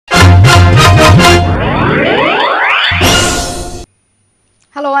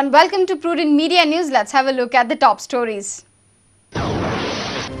everyone, welcome to Prudent Media News. Let's have a look at the top stories.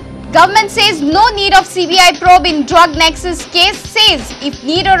 Government says no need of CBI probe in drug nexus case, says if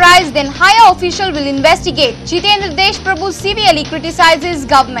need arise then higher official will investigate. Jitendra Desh Prabhu severely criticizes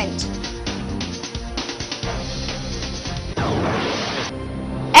government.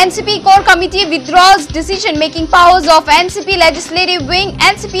 NCP Core Committee withdraws decision-making powers of NCP Legislative Wing.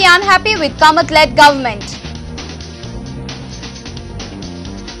 NCP unhappy with Kamath-led government.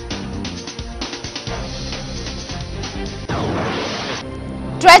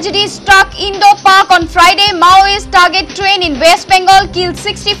 Tragedy struck Indo Park on Friday. Maoist target train in West Bengal, killed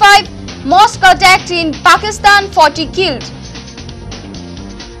 65. Mosque attack in Pakistan, 40 killed.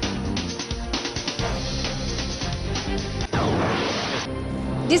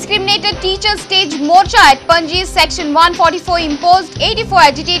 Discriminated teachers stage morcha at Panji. Section 144 imposed. 84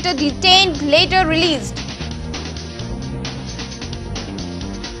 agitator detained, later released.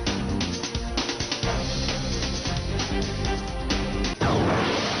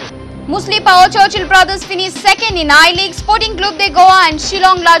 Musli Power Churchill brothers finished second in I-League. Sporting Club de Goa and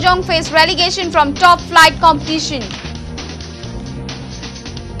Shillong Lajong face relegation from top flight competition.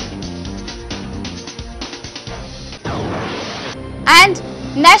 And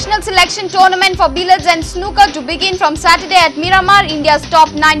National Selection Tournament for Billiards and Snooker to begin from Saturday at Miramar. India's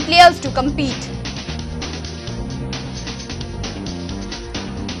top 9 players to compete.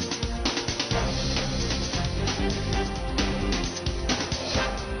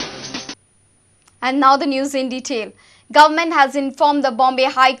 And now the news in detail. Government has informed the Bombay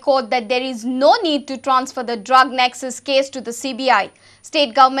High Court that there is no need to transfer the drug nexus case to the CBI.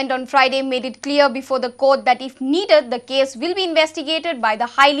 State government on Friday made it clear before the court that if needed, the case will be investigated by the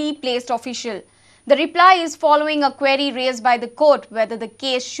highly placed official. The reply is following a query raised by the court whether the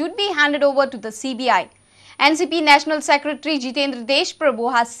case should be handed over to the CBI. NCP National Secretary Jitendra Desh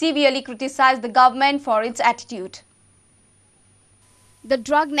Prabhu has severely criticized the government for its attitude. The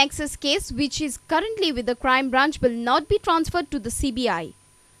drug nexus case, which is currently with the crime branch, will not be transferred to the CBI.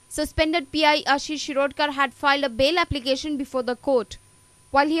 Suspended PI Ashish Shirodkar had filed a bail application before the court.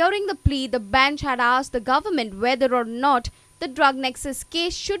 While hearing the plea, the bench had asked the government whether or not the drug nexus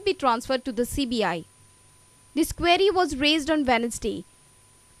case should be transferred to the CBI. This query was raised on Wednesday.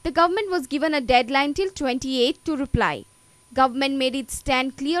 The government was given a deadline till 28 to reply. Government made its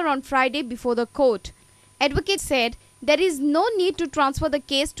stand clear on Friday before the court. Advocate said there is no need to transfer the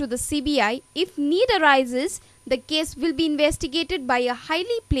case to the CBI. If need arises, the case will be investigated by a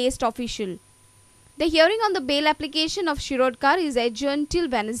highly placed official. The hearing on the bail application of Shirodkar is adjourned till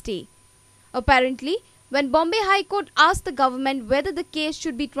Wednesday. Apparently, when Bombay High Court asked the government whether the case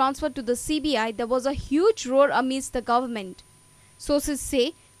should be transferred to the CBI, there was a huge roar amidst the government. Sources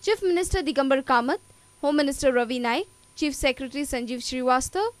say Chief Minister Digambar Kamath, Home Minister Ravi Naik, Chief Secretary Sanjeev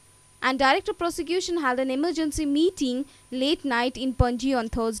Srivastava, and Director Prosecution held an emergency meeting late night in Panji on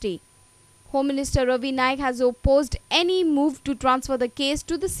Thursday. Home Minister Ravi Naik has opposed any move to transfer the case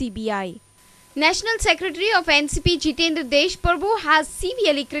to the CBI. National Secretary of NCP Jitendra Desh Prabhu has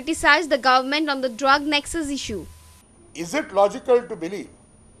severely criticized the government on the drug nexus issue. Is it logical to believe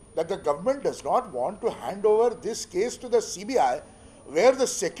that the government does not want to hand over this case to the CBI, where the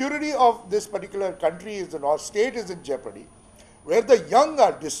security of this particular country or state is in jeopardy, where the young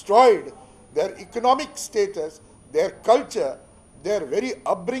are destroyed, their economic status, their culture, their very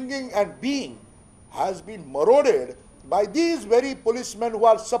upbringing and being has been marauded by these very policemen who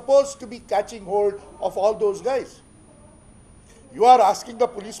are supposed to be catching hold of all those guys? You are asking the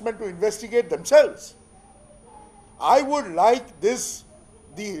policemen to investigate themselves. I would like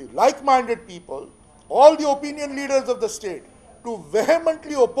the like-minded people, all the opinion leaders of the state, to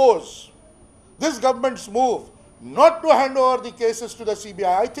vehemently oppose this government's move not to hand over the cases to the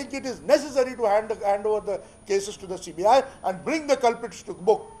CBI. I think it is necessary to hand over the cases to the CBI and bring the culprits to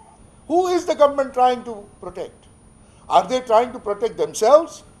book. Who is the government trying to protect? Are they trying to protect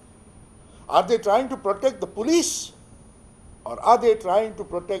themselves? Are they trying to protect the police? Or are they trying to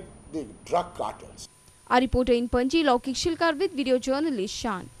protect the drug cartels? Our reporter in Panji, Laukik Shilkar, with video journalist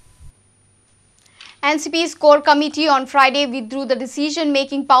Shan. NCP's core committee on Friday withdrew the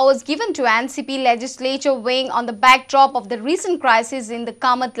decision-making powers given to NCP legislature wing on the backdrop of the recent crisis in the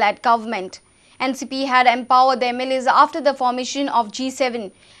Kamath-led government. NCP had empowered the MLAs after the formation of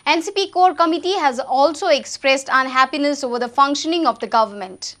G7. NCP core committee has also expressed unhappiness over the functioning of the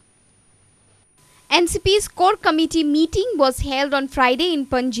government. NCP's core committee meeting was held on Friday in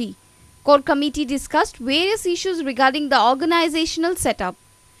Panji. Core committee discussed various issues regarding the organizational setup.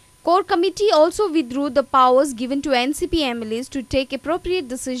 Core committee also withdrew the powers given to NCP MLAs to take appropriate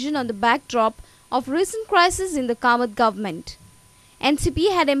decision on the backdrop of recent crisis in the Kamath government.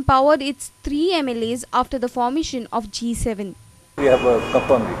 NCP had empowered its 3 MLAs after the formation of G7. We have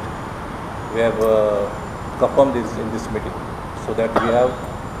confirmed it. We have confirmed this in this meeting, so that we have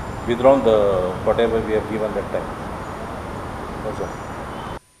withdrawn the whatever we have given that time. That's all.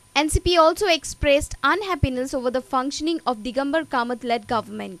 NCP also expressed unhappiness over the functioning of Digambar Kamath-led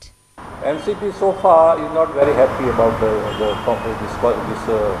government. NCP so far is not very happy about this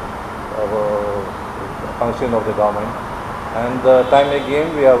function of the government, and time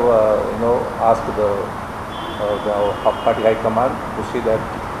again we have asked the party high command to see that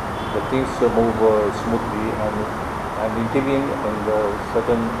the things move smoothly and intervene in the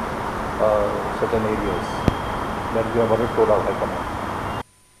certain areas that we have already told our high command.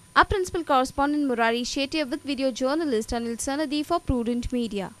 Our principal correspondent Murari Shetty with video journalist Anil Sanadi for Prudent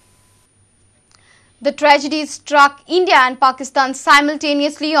Media. The tragedy struck India and Pakistan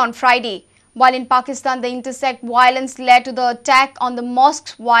simultaneously on Friday. While in Pakistan, the intersect violence led to the attack on the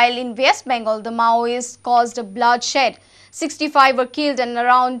mosque, while in West Bengal, the Maoists caused a bloodshed. 65 were killed and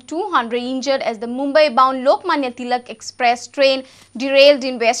around 200 injured as the Mumbai-bound Lokmanya Tilak Express train derailed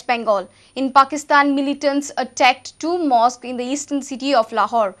in West Bengal. In Pakistan, militants attacked 2 mosques in the eastern city of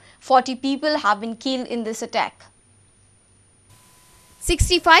Lahore. 40 people have been killed in this attack.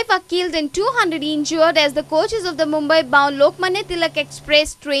 65 are killed and 200 injured as the coaches of the Mumbai-bound Lokmanya Tilak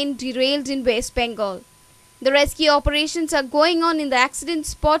Express train derailed in West Bengal. The rescue operations are going on in the accident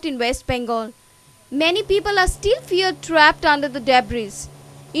spot in West Bengal. Many people are still feared trapped under the debris.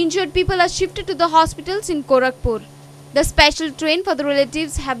 Injured people are shifted to the hospitals in Gorakhpur. The special train for the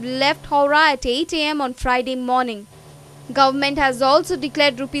relatives have left Howrah at 8 am on Friday morning. Government has also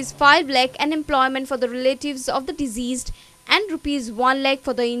declared ₹5 lakh unemployment for the relatives of the deceased and ₹1 lakh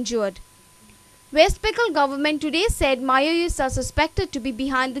for the injured. West Bengal government today said Maoists are suspected to be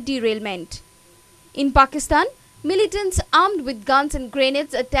behind the derailment. In Pakistan, militants armed with guns and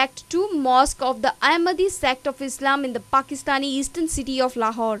grenades attacked 2 mosques of the Ahmadi sect of Islam in the Pakistani eastern city of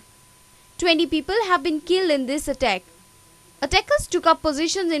Lahore. 20 people have been killed in this attack. Attackers took up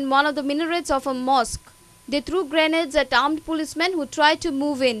positions in one of the minarets of a mosque. They threw grenades at armed policemen who tried to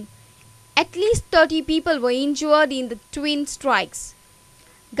move in. At least 30 people were injured in the twin strikes.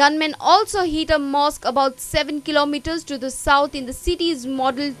 Gunmen also hit a mosque about 7 kilometers to the south in the city's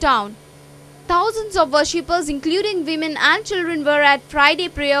model town. Thousands of worshippers, including women and children, were at Friday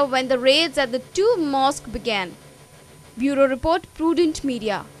prayer when the raids at the 2 mosques began. Bureau Report, Prudent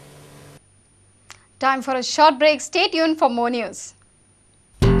Media. Time for a short break. Stay tuned for more news.